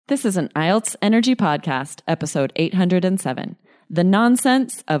This is an IELTS Energy Podcast, episode 807, The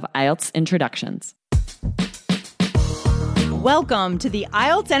Nonsense of IELTS Introductions. Welcome to the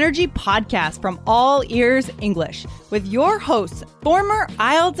IELTS Energy Podcast from All Ears English with your hosts, former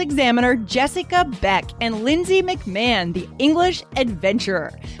IELTS examiner Jessica Beck and Lindsay McMahon, the English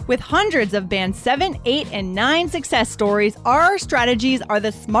adventurer. With hundreds of Band 7, 8, and 9 success stories, our strategies are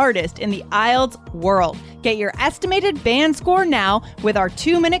the smartest in the IELTS world. Get your estimated band score now with our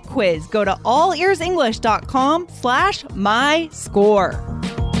 2-minute quiz. Go to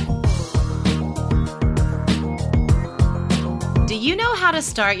allearsenglish.com/myscore. Do you know how to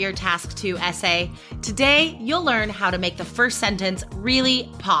start your Task 2 essay? Today, you'll learn how to make the first sentence really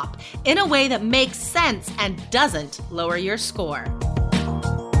pop in a way that makes sense and doesn't lower your score.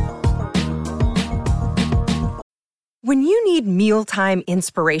 When you need mealtime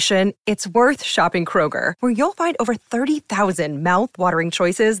inspiration, it's worth shopping Kroger, where you'll find over 30,000 mouth-watering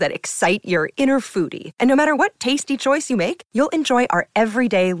choices that excite your inner foodie. And no matter what tasty choice you make, you'll enjoy our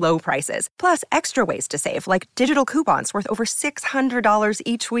everyday low prices, plus extra ways to save, like digital coupons worth over $600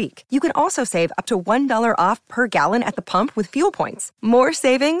 each week. You can also save up to $1 off per gallon at the pump with fuel points. More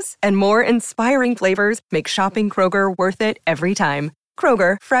savings and more inspiring flavors make shopping Kroger worth it every time.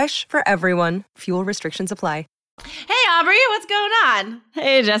 Kroger, fresh for everyone. Fuel restrictions apply. Hey, Aubrey, what's going on?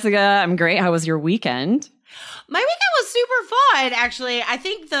 Hey, Jessica. I'm great. How was your weekend? My weekend was super fun, actually. I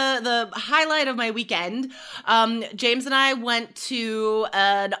think the highlight of my weekend, James and I went to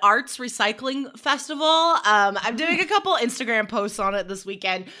an arts recycling festival. I'm doing a couple Instagram posts on it this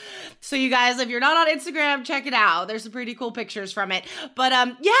weekend. So you guys, if you're not on Instagram, check it out. There's some pretty cool pictures from it. But yeah,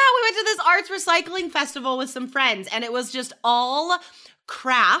 we went to this arts recycling festival with some friends, and it was just all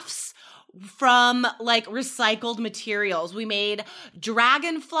crafts from like recycled materials. We made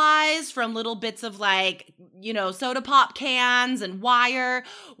dragonflies from little bits of like, you know, soda pop cans and wire.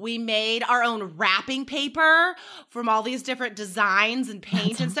 We made our own wrapping paper from all these different designs and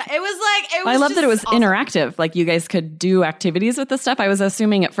paint and stuff. It was I love that it was awesome. interactive. Like you guys could do activities with the stuff. I was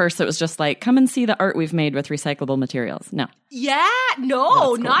assuming at first it was just like, come and see the art we've made with recyclable materials. No. Yeah, no,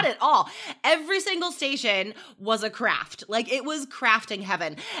 cool. Not at all. Every single station was a craft. Like it was crafting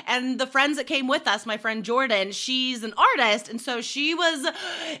heaven. And the friends that came with us, my friend Jordan, she's an artist. And so she was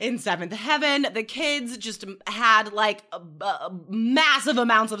in seventh heaven. The kids just had like massive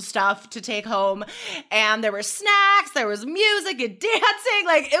amounts of stuff to take home. And there were snacks, there was music and dancing.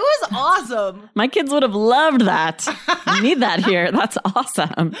 Like it was awesome. My kids would have loved that. I need that here. That's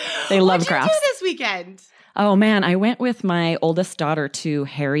awesome. They love crafts. What did you do this weekend? Oh, man, I went with my oldest daughter to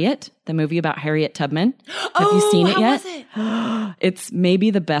Harriet, the movie about Harriet Tubman. Have you seen it yet? Was it? It's maybe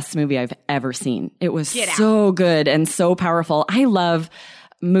the best movie I've ever seen. It was so good and so powerful. I love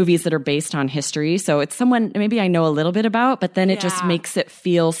movies that are based on history. So it's someone maybe I know a little bit about, but then it just makes it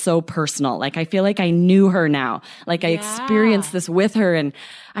feel so personal. Like I feel like I knew her now. Like I experienced this with her, and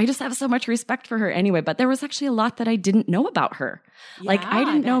I just have so much respect for her anyway. But there was actually a lot that I didn't know about her. Like I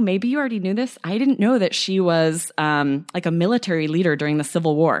didn't know, maybe you already knew this. I didn't know that she was like a military leader during the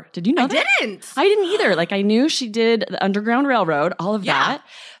Civil War. Did you know that? I didn't either. Like I knew she did the Underground Railroad, all of that.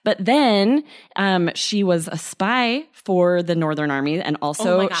 But then she was a spy for the Northern Army, and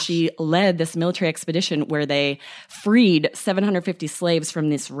also she led this military expedition where they freed 750 slaves from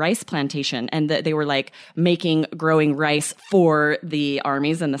this rice plantation, and they were like growing rice for the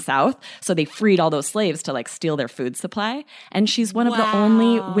armies in the South. So they freed all those slaves to like steal their food supply. And she's one of the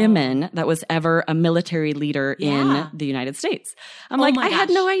only women that was ever a military leader in the United States. I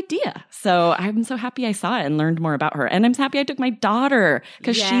had no idea. So I'm so happy I saw it and learned more about her. And I'm happy I took my daughter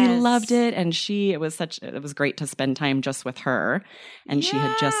because she loved it. And it was great to spend time just with her. And she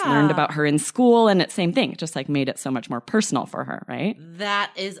had just learned about her in school, and it's same thing. It just like made it so much more personal for her, right?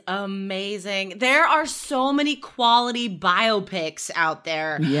 That is amazing. There are so many quality biopics out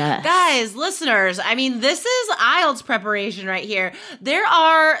there. Yes. Guys, listeners, I mean, this is IELTS preparation right here. There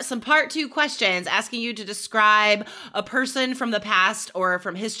are some part 2 questions asking you to describe a person from the past or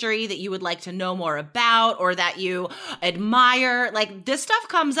from history that you would like to know more about or that you admire. Like this stuff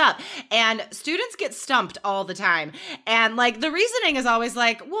comes up and students get stumped all the time. And like the reasoning is always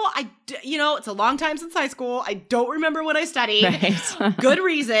like, well, it's a long time since high school. I don't remember what I studied. Right. Good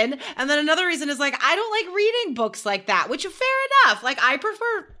reason. And then another reason is like, I don't like reading books like that, which fair enough. Like I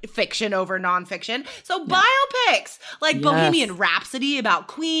prefer fiction over nonfiction. So biopics, like Bohemian Bohemian Rhapsody about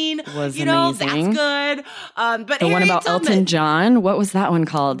Queen. Was That's amazing. good. But the one about Elton John, what was that one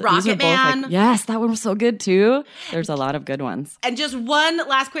called? Rocket Man. Yes, that one was so good too. There's a lot of good ones. And just one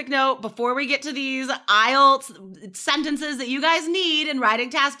last quick note before we get to these IELTS sentences that you guys need in writing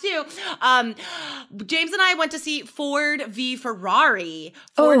task 2. James and I went to see Ford v Ferrari.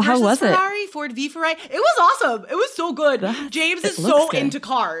 Ford how was Ferrari, Ford v Ferrari. It was awesome. It was so good. James is so into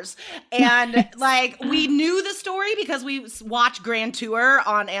cars. And like we knew the story because we watched Grand Tour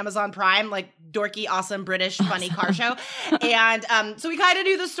on Amazon Prime, like dorky, awesome British funny car show. And so we kind of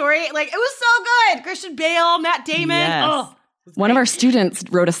knew the story. Like it was so good. Christian Bale, Matt Damon. Yes. Oh. One of our students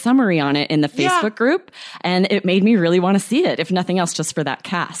wrote a summary on it in the Facebook group, and it made me really want to see it, if nothing else, just for that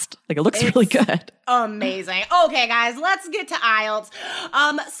cast. Like, it looks really good. Amazing. Okay, guys, let's get to IELTS.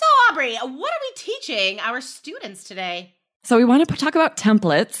 So, Aubrey, what are we teaching our students today? So we want to talk about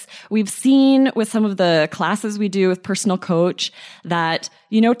templates. We've seen with some of the classes we do with Personal Coach that,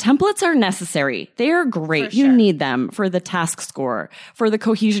 templates are necessary. They are great. You need them for the task score, for the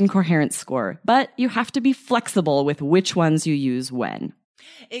cohesion coherence score, but you have to be flexible with which ones you use when.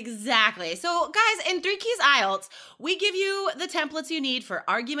 Exactly. So, guys, in 3 Keys IELTS, we give you the templates you need for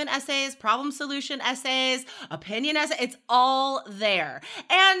argument essays, problem solution essays, opinion essays. It's all there.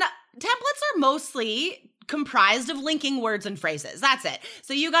 And templates are mostly comprised of linking words and phrases. That's it.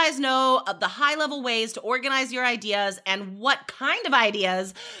 So you guys know the high-level ways to organize your ideas and what kind of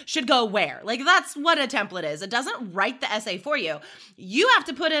ideas should go where. Like, that's what a template is. It doesn't write the essay for you. You have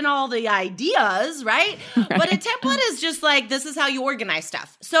to put in all the ideas, right? But a template is just like, this is how you organize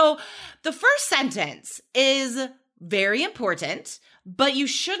stuff. So the first sentence is very important, but you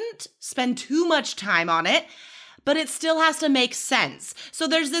shouldn't spend too much time on it. But it still has to make sense. So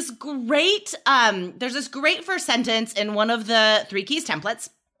there's this great first sentence in one of the 3 Keys templates.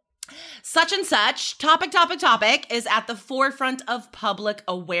 Such and such, topic, is at the forefront of public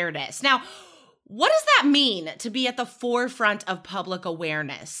awareness. Now, what does that mean to be at the forefront of public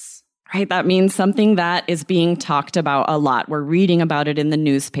awareness? Right. That means something that is being talked about a lot. We're reading about it in the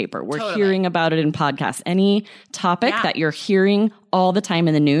newspaper. We're hearing about it in podcasts. Any topic that you're hearing all the time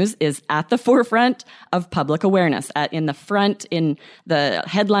in the news is at the forefront of public awareness, in the front, in the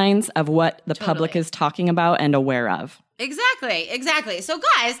headlines of what the public is talking about and aware of. Exactly. So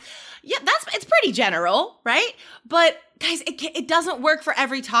guys, it's pretty general, right? But guys, it doesn't work for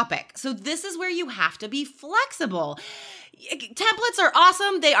every topic. So this is where you have to be flexible. Templates are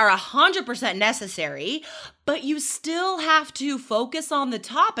awesome. They are 100% necessary, but you still have to focus on the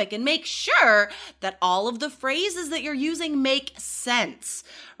topic and make sure that all of the phrases that you're using make sense,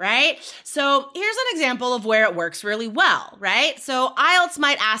 right? So here's an example of where it works really well, right? So IELTS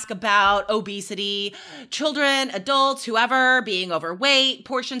might ask about obesity, children, adults, whoever, being overweight,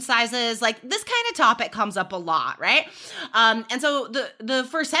 portion sizes, like this kind of topic comes up a lot, right? And so the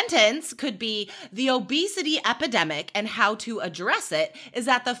first sentence could be, the obesity epidemic and how to address it is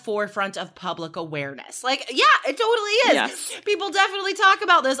at the forefront of public awareness. Like, yeah, it totally is. Yes. People definitely talk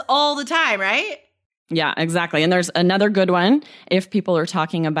about this all the time, right? Yeah, exactly. And there's another good one if people are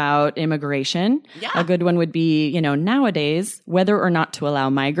talking about immigration. Yeah. A good one would be, nowadays, whether or not to allow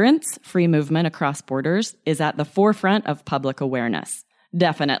migrants, free movement across borders is at the forefront of public awareness.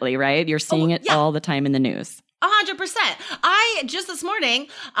 Definitely, right? You're seeing it all the time in the news. 100%. Just this morning,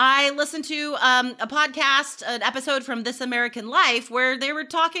 I listened to a podcast, an episode from This American Life, where they were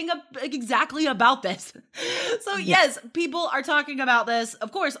talking exactly about this. So yes, people are talking about this,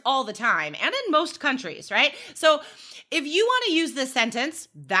 of course, all the time, and in most countries, right? So if you want to use this sentence,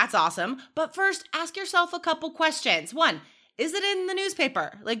 that's awesome. But first, ask yourself a couple questions. 1, is it in the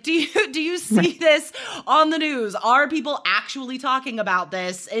newspaper? Like, do you see this on the news? Are people actually talking about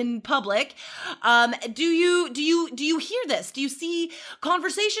this in public? Do you hear this? Do you see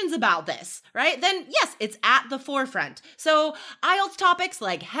conversations about this? Right? Then yes, it's at the forefront. So IELTS topics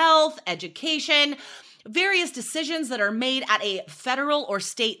like health, education, various decisions that are made at a federal or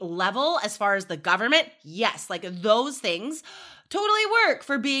state level as far as the government, yes, like those things totally work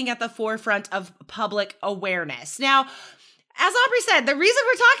for being at the forefront of public awareness. Now, as Aubrey said, the reason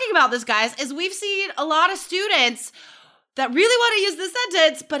we're talking about this, guys, is we've seen a lot of students that really want to use this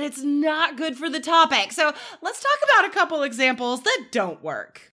sentence, but it's not good for the topic. So let's talk about a couple examples that don't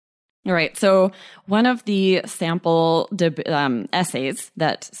work. All right. So one of the sample essays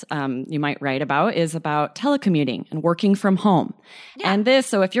that you might write about is about telecommuting and working from home. Yeah. And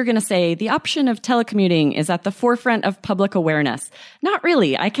so if you're going to say the option of telecommuting is at the forefront of public awareness, not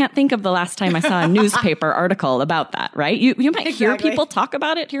really. I can't think of the last time I saw a newspaper article about that, right? You might hear people talk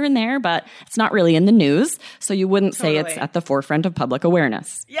about it here and there, but it's not really in the news. So you wouldn't say it's at the forefront of public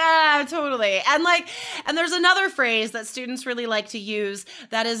awareness. Yeah, totally. And there's another phrase that students really like to use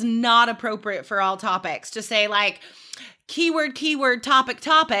that is not appropriate for all topics, to say like keyword,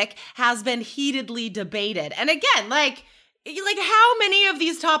 topic has been heatedly debated. And again, like how many of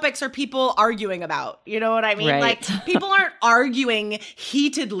these topics are people arguing about? You know what I mean? Right. Like people aren't arguing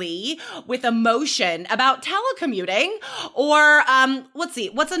heatedly with emotion about telecommuting or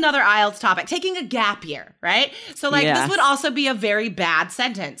what's another IELTS topic? Taking a gap year, right? So like this would also be a very bad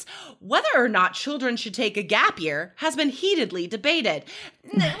sentence. Whether or not children should take a gap year has been heatedly debated.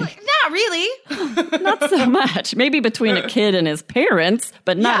 Not really. Not so much. Maybe between a kid and his parents,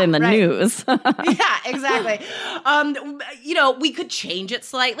 but not in the news. Yeah, exactly. We could change it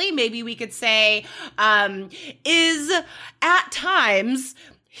slightly. Maybe we could say, is at times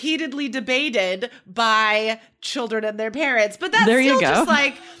heatedly debated by children and their parents. But that's still just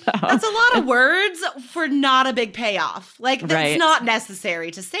like, that's a lot of words for not a big payoff. Like, that's not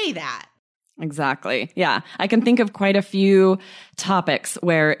necessary to say that. Exactly. Yeah. I can think of quite a few topics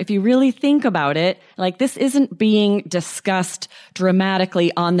where if you really think about it, like this isn't being discussed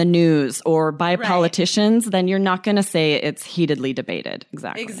dramatically on the news or by politicians, then you're not going to say it's heatedly debated.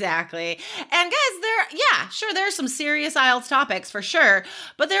 Exactly. And guys, there are some serious IELTS topics for sure,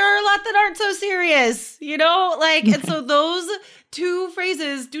 but there are a lot that aren't so serious, and so those two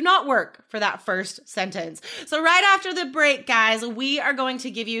phrases do not work for that first sentence. So right after the break, guys, we are going to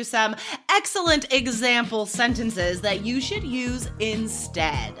give you some excellent example sentences that you should use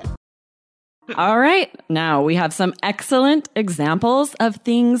instead. All right. Now we have some excellent examples of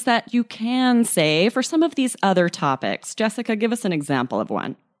things that you can say for some of these other topics. Jessica, give us an example of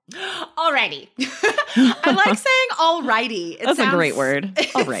one. Alrighty. I like saying alrighty. That's a great word.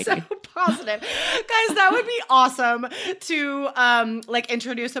 Alrighty. So positive. Guys, that would be awesome to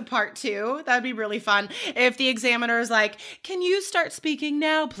introduce a part 2. That would be really fun. If the examiner is like, can you start speaking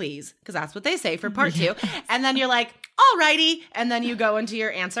now, please? Because that's what they say for part 2. And then you're like, alrighty. And then you go into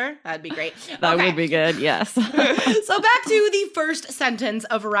your answer. That'd be great. That would be good. Yes. So back to the first sentence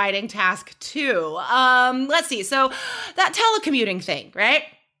of writing task 2. Let's see. So that telecommuting thing, right?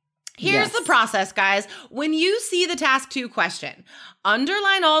 Here's the process, guys. When you see the task 2 question,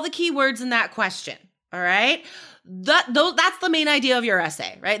 underline all the keywords in that question, all right? That's the main idea of your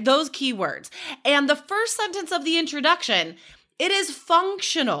essay, right? Those keywords. And the first sentence of the introduction, it is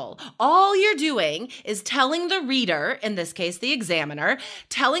functional. All you're doing is telling the reader, in this case, the examiner,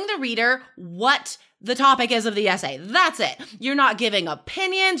 telling the reader what the topic is of the essay. That's it. You're not giving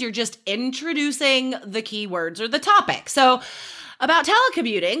opinions. You're just introducing the keywords or the topic. So about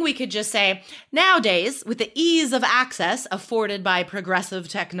telecommuting, we could just say, nowadays, with the ease of access afforded by progressive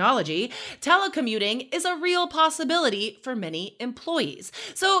technology, telecommuting is a real possibility for many employees.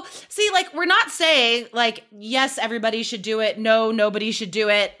 So, see, we're not saying, yes, everybody should do it. No, nobody should do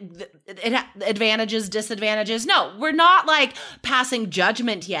it. Advantages, disadvantages. No, we're not, passing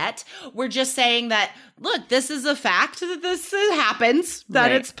judgment yet. We're just saying that, look, this is a fact that this happens,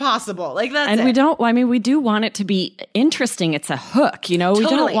 that it's possible. That's and it. We do want it to be interesting. It's a hook, We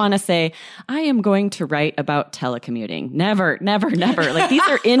don't want to say, I am going to write about telecommuting. Never. These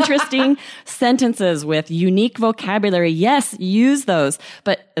are interesting sentences with unique vocabulary. Yes, use those.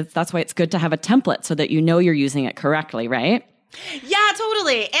 But that's why it's good to have a template so that you're using it correctly, right? Yeah,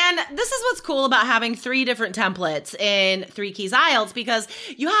 totally. And this is what's cool about having 3 different templates in 3 Keys IELTS, because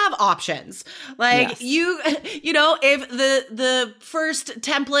you have options. If the first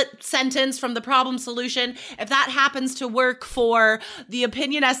template sentence from the problem solution, if that happens to work for the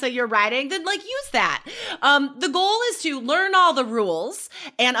opinion essay you're writing, then use that. The goal is to learn all the rules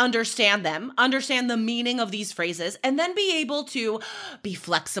and understand them, understand the meaning of these phrases, and then be able to be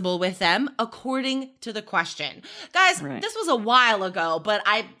flexible with them according to the question. Guys, This was a while ago, but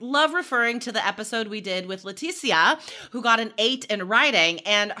I love referring to the episode we did with Leticia, who got an 8 in writing,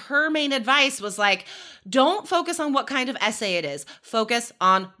 and her main advice was don't focus on what kind of essay it is. Focus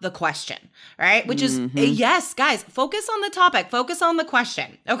on the question, right? Which is, yes, guys, focus on the topic, focus on the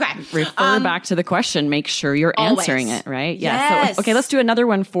question. Okay. Refer back to the question. Make sure you're answering it, right? Yeah. Yes. So, okay, let's do another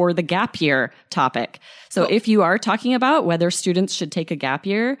one for the gap year topic. So if you are talking about whether students should take a gap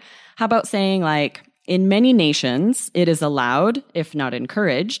year, how about saying in many nations, it is allowed, if not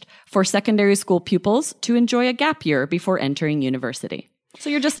encouraged, for secondary school pupils to enjoy a gap year before entering university. So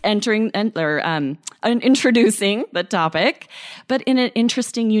you're just introducing the topic, but in an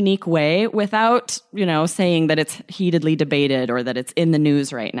interesting, unique way without, saying that it's heatedly debated or that it's in the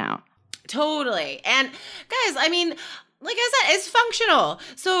news right now. Totally. And guys, I mean, like I said, it's functional.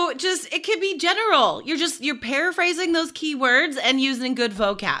 So it could be general. You're paraphrasing those keywords and using good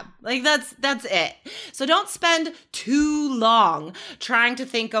vocab. Like that's it. So don't spend too long trying to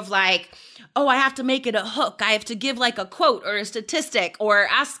think of I have to make it a hook. I have to give a quote or a statistic or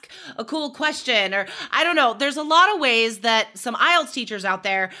ask a cool question or I don't know. There's a lot of ways that some IELTS teachers out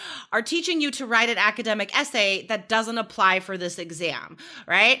there are teaching you to write an academic essay that doesn't apply for this exam,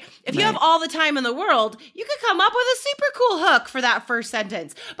 right? If you have all the time in the world, you could come up with a super cool hook for that first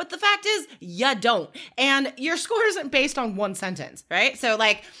sentence. But the fact is, you don't. And your score isn't based on one sentence, right? So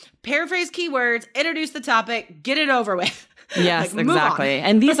paraphrase keywords, introduce the topic, get it over with. Yes, exactly.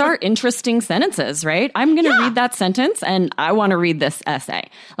 And these are interesting sentences, right? I'm going to read that sentence and I want to read this essay.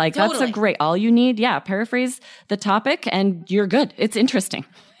 That's a great, all you need. Yeah. Paraphrase the topic and you're good. It's interesting.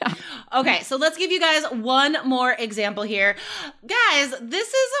 Okay, so let's give you guys one more example here. Guys, this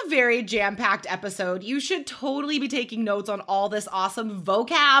is a very jam-packed episode. You should totally be taking notes on all this awesome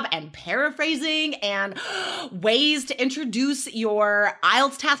vocab and paraphrasing and ways to introduce your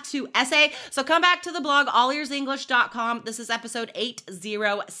IELTS Task 2 essay. So come back to the blog, allearsenglish.com. This is episode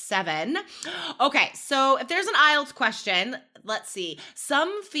 807. Okay, so if there's an IELTS question, let's see.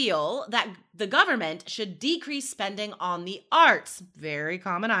 Some feel that the government should decrease spending on the arts. Very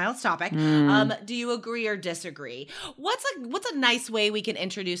common IELTS topic. Do you agree or disagree? What's a nice way we can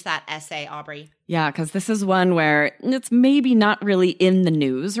introduce that essay, Aubrey? Yeah, because this is one where it's maybe not really in the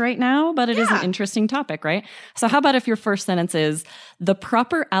news right now, but it is an interesting topic, right? So how about if your first sentence is, the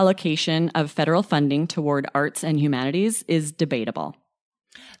proper allocation of federal funding toward arts and humanities is debatable.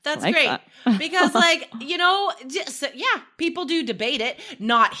 That's great. That. Because people do debate it,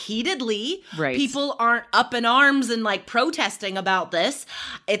 not heatedly. Right. People aren't up in arms and protesting about this.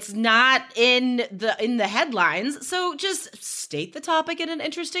 It's not in the headlines. So just state the topic in an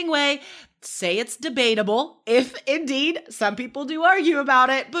interesting way. Say it's debatable. If indeed some people do argue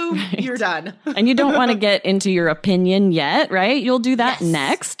about it, boom, you're done. And you don't want to get into your opinion yet, right? You'll do that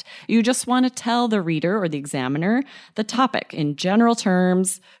next. You just want to tell the reader or the examiner the topic in general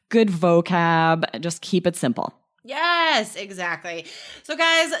terms, good vocab, just keep it simple. Yes, exactly. So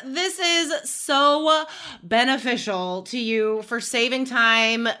guys, this is so beneficial to you for saving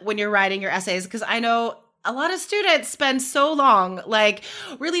time when you're writing your essays, because I know a lot of students spend so long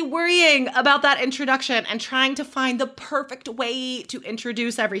really worrying about that introduction and trying to find the perfect way to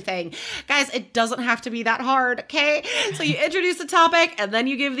introduce everything. Guys, it doesn't have to be that hard, okay? So you introduce the topic and then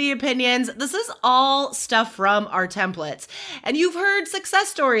you give the opinions. This is all stuff from our templates. And you've heard success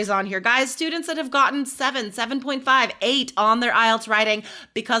stories on here, guys. Students that have gotten 7.5, 8 on their IELTS writing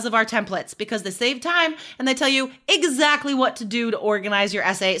because of our templates, because they save time and they tell you exactly what to do to organize your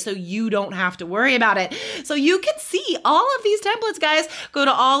essay so you don't have to worry about it. So you can see all of these templates, guys. Go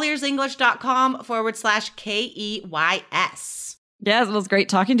to allearsenglish.com/KEYS. Yes, it was great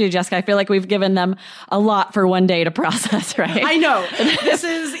talking to you, Jessica. I feel like we've given them a lot for one day to process, right? I know. This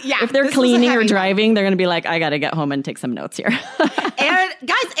is, if they're cleaning or driving, they're going to be like, I got to get home and take some notes here. And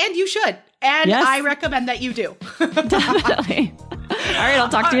guys, and you should. And I recommend that you do. Definitely. All right, I'll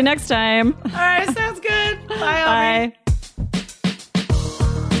talk to you next time. All right, sounds good. Bye, Aubrey. Bye.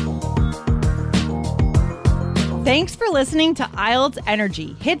 Thanks for listening to IELTS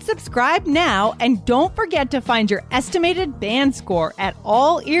Energy. Hit subscribe now and don't forget to find your estimated band score at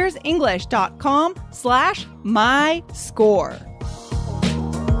allearsenglish.com/myscore.